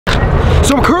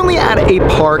So I'm currently at a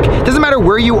park. Doesn't matter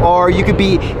where you are, you could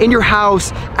be in your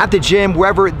house, at the gym,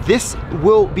 wherever. This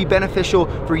will be beneficial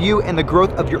for you and the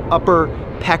growth of your upper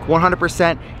pec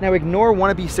 100%. Now ignore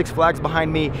wannabe Six Flags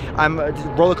behind me. I'm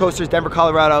roller coasters, Denver,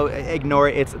 Colorado, ignore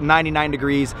it. It's 99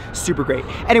 degrees, super great.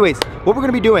 Anyways, what we're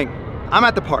gonna be doing, I'm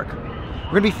at the park.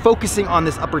 We're gonna be focusing on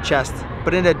this upper chest,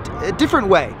 but in a different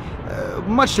way, a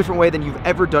much different way than you've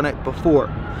ever done it before.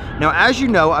 Now, as you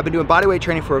know, I've been doing bodyweight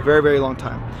training for a very, very long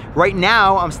time. Right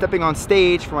now, I'm stepping on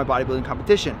stage for my bodybuilding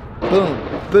competition.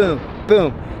 Boom, boom,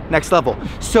 boom, next level.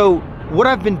 So what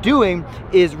I've been doing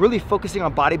is really focusing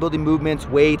on bodybuilding movements,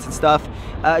 weights and stuff,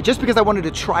 just because I wanted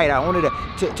to try it out. I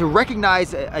wanted to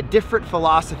recognize a different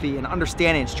philosophy and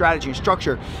understanding, strategy and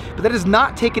structure, but that has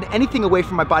not taken anything away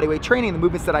from my bodyweight training, the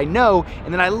movements that I know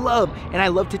and that I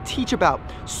love to teach about.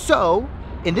 So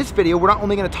in this video, we're not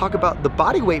only gonna talk about the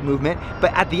bodyweight movement,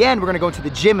 but at the end, we're gonna go into the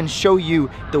gym and show you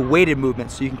the weighted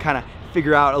movement so you can kind of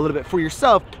figure out a little bit for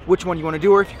yourself which one you wanna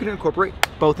do, or if you can incorporate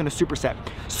both in a superset.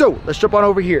 So let's jump on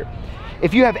over here.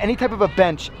 If you have any type of a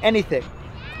bench, anything,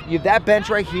 you have that bench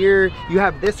right here, you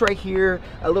have this right here,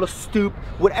 a little stoop,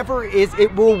 whatever it is,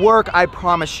 it will work, I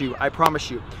promise you, I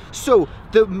promise you. So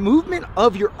the movement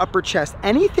of your upper chest,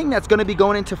 anything that's gonna be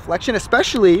going into flexion,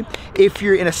 especially if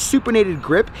you're in a supinated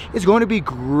grip, is going to be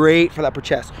great for the upper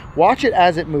chest. Watch it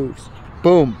as it moves,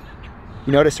 boom.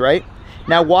 You notice, right?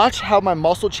 Now watch how my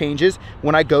muscle changes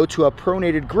when I go to a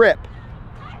pronated grip.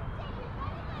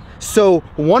 So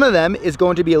one of them is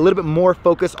going to be a little bit more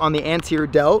focused on the anterior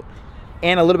delt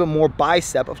and a little bit more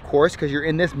bicep, of course, because you're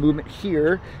in this movement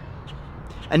here.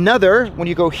 Another, when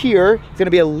you go here, it's gonna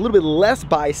be a little bit less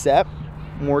bicep,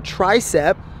 more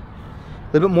tricep,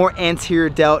 a little bit more anterior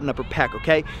delt and upper pec,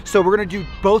 okay? So we're gonna do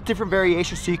both different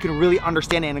variations so you can really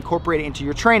understand it and incorporate it into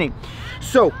your training.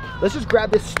 So let's just grab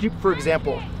this stoop for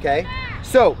example, okay?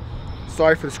 So,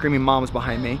 sorry for the screaming moms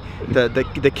behind me,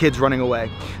 the kids running away.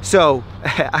 So,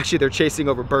 actually they're chasing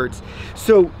over birds.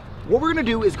 So what we're gonna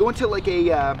do is go into like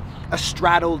a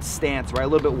straddled stance, right? A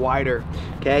little bit wider,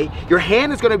 okay? Your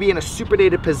hand is gonna be in a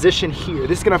supinated position here.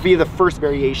 This is gonna be the first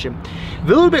variation. A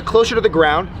little bit closer to the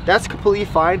ground, that's completely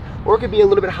fine, or it could be a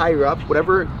little bit higher up,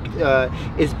 whatever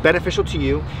is beneficial to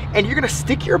you. And you're gonna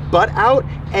stick your butt out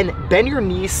and bend your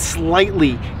knees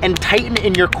slightly and tighten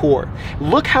in your core.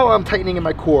 Look how I'm tightening in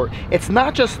my core. It's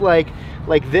not just like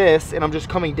this and I'm just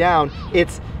coming down,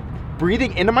 it's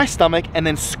breathing into my stomach and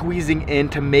then squeezing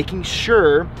into making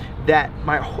sure that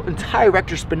my entire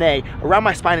rectus spinae around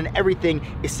my spine and everything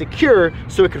is secure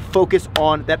so it can focus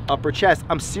on that upper chest.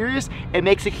 I'm serious, it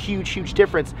makes a huge, huge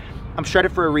difference. I'm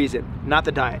shredded for a reason, not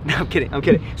the diet. No, I'm kidding, I'm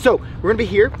kidding. So we're gonna be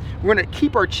here, we're gonna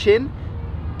keep our chin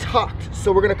tucked.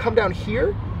 So we're gonna come down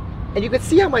here and you can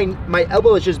see how my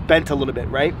elbow is just bent a little bit,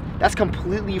 right? That's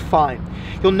completely fine.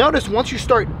 You'll notice once you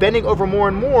start bending over more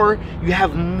and more, you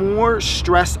have more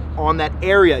stress on that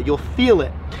area. You'll feel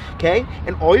it, okay?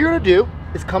 And all you're gonna do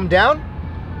is come down,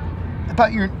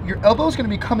 about your elbow is gonna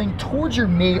be coming towards your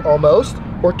knee almost,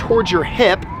 or towards your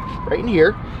hip, right in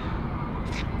here.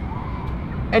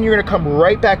 And you're gonna come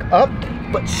right back up,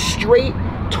 but straight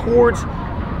towards,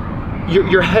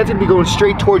 your head's gonna be going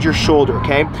straight towards your shoulder,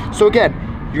 okay? So again,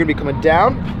 you're gonna be coming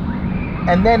down,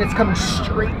 and then it's coming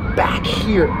straight back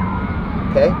here,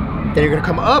 okay? Then you're gonna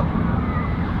come up,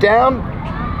 down,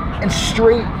 and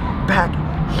straight back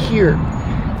here.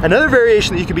 Another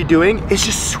variation that you could be doing is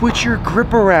just switch your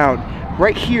grip around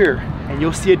right here, and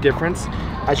you'll see a difference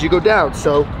as you go down.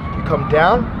 So you come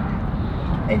down,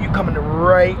 and you're coming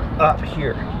right up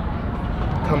here.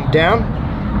 Come down,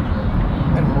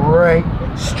 and right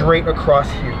straight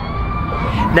across here.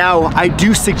 Now, I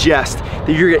do suggest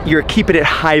that you're keeping it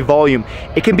high volume.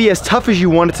 It can be as tough as you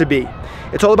want it to be.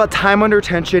 It's all about time under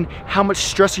tension, how much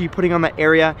stress are you putting on that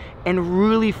area, and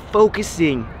really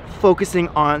focusing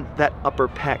on that upper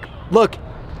pec. Look,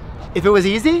 if it was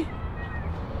easy,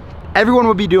 everyone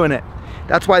would be doing it.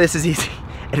 That's why this is easy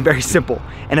and very simple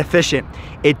and efficient.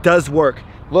 It does work.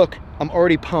 Look, I'm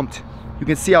already pumped. You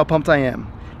can see how pumped I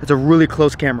am. That's a really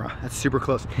close camera. That's super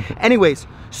close. Anyways,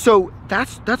 so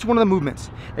that's one of the movements.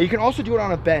 Now you can also do it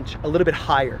on a bench a little bit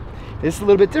higher. This is a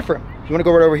little bit different. You wanna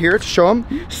go right over here to show them?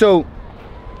 So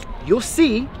you'll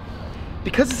see,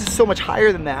 because this is so much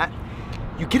higher than that,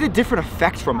 you get a different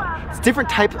effect from it. It's a different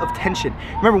type of tension.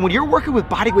 Remember, when you're working with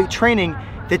bodyweight training,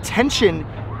 the tension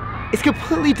is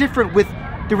completely different with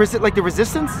the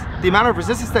resistance, the amount of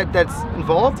resistance that's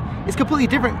involved is completely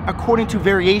different according to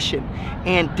variation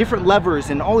and different levers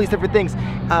and all these different things.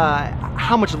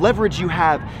 How much leverage you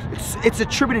have, it's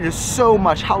attributed to so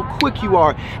much, how quick you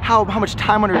are, how much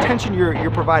time under tension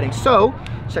you're providing. So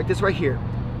check this right here.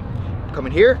 Come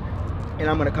in here, and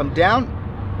I'm gonna come down,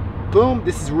 boom,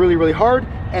 this is really, really hard,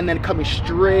 and then coming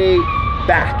straight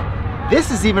back.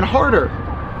 This is even harder.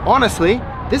 Honestly,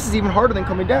 this is even harder than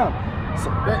coming down. So,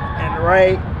 and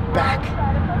right back,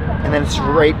 and then it's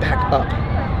right back up.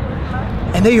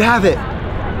 And there you have it.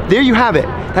 There you have it.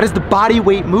 That is the body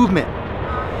weight movement.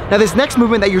 Now this next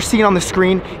movement that you're seeing on the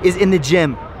screen is in the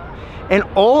gym. And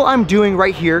all I'm doing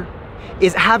right here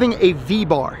is having a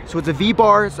V-bar. So it's a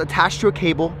V-bar, it's attached to a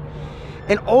cable.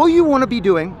 And all you wanna be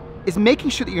doing is making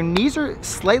sure that your knees are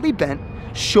slightly bent,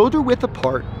 shoulder width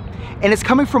apart, and it's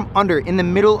coming from under in the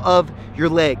middle of your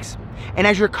legs. And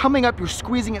as you're coming up, you're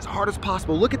squeezing as hard as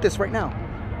possible. Look at this right now.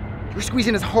 You're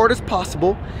squeezing as hard as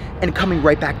possible and coming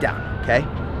right back down, okay?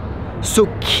 So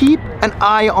keep an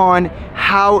eye on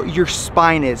how your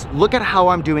spine is. Look at how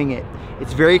I'm doing it.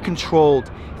 It's very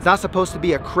controlled. It's not supposed to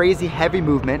be a crazy heavy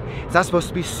movement. It's not supposed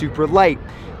to be super light.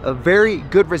 A very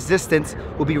good resistance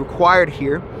will be required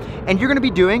here. And you're gonna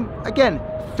be doing, again,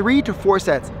 3 to 4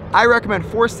 sets. I recommend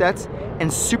 4 sets and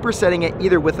supersetting it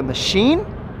either with a machine,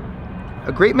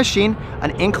 a great machine,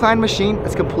 an incline machine,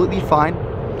 that's completely fine,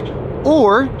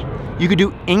 or you could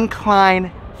do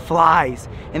incline flies.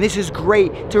 And this is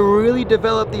great to really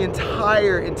develop the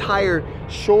entire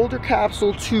shoulder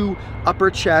capsule to upper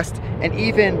chest, and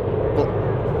even, well,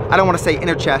 I don't want to say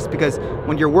inner chest, because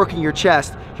when you're working your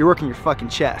chest, you're working your fucking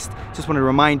chest. Just want to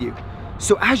remind you.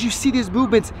 So as you see these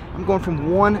movements, I'm going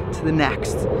from one to the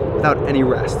next without any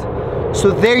rest.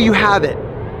 So there you have it.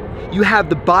 You have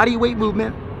the body weight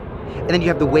movement, and then you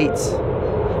have the weights.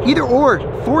 Either or,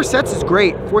 4 sets is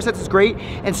great. 4 sets is great,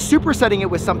 and supersetting it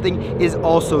with something is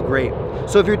also great.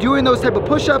 So if you're doing those type of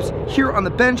push-ups here on the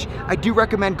bench, I do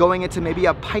recommend going into maybe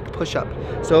a pike push-up.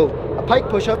 So a pike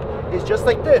push-up is just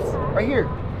like this, right here,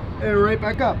 and right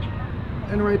back up,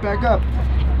 and right back up.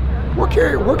 Work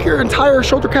your entire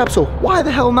shoulder capsule. Why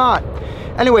the hell not?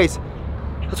 Anyways,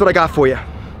 that's what I got for you.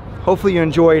 Hopefully you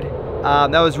enjoyed.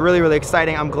 That was really, really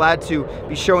exciting. I'm glad to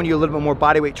be showing you a little bit more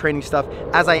bodyweight training stuff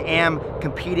as I am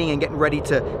competing and getting ready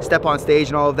to step on stage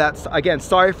and all of that. So again,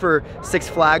 sorry for Six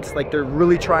Flags. Like, they're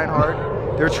really trying hard.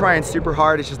 They're trying super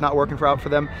hard. It's just not working out for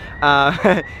them.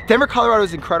 Denver, Colorado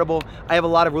is incredible. I have a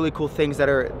lot of really cool things that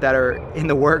are in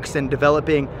the works and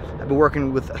developing. I've been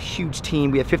working with a huge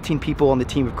team. We have 15 people on the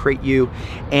team of CreateU,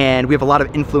 and we have a lot of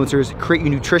influencers.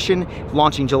 CreateU Nutrition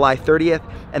launching July 30th,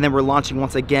 and then we're launching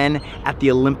once again at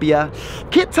the Olympia.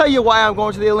 Can't tell you why I'm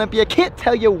going to the Olympia. Can't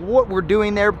tell you what we're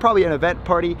doing there. Probably an event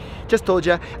party. Just told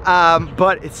you.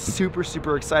 But it's super,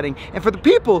 super exciting. And for the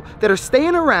people that are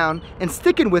staying around and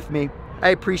sticking with me, I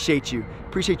appreciate you.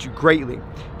 Appreciate you greatly.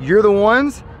 You're the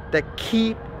ones that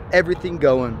keep everything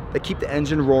going, that keep the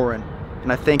engine roaring.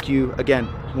 And I thank you again,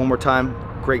 one more time,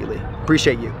 greatly.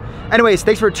 Appreciate you. Anyways,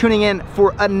 thanks for tuning in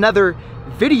for another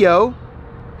video.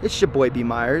 It's your boy B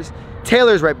Meyers.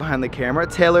 Taylor's right behind the camera.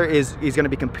 Taylor is gonna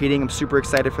be competing. I'm super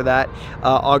excited for that.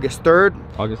 August 3rd,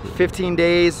 15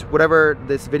 days, whatever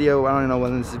this video, I don't know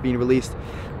when this is being released.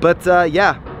 But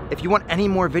yeah, if you want any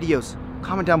more videos,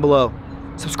 comment down below.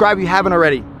 Subscribe if you haven't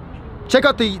already. Check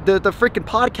out the freaking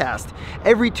podcast.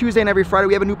 Every Tuesday and every Friday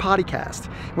we have a new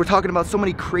podcast. We're talking about so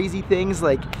many crazy things,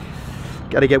 like,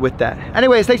 gotta get with that.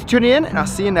 Anyways, thanks for tuning in, and I'll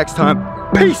see you next time.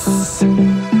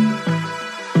 Peace!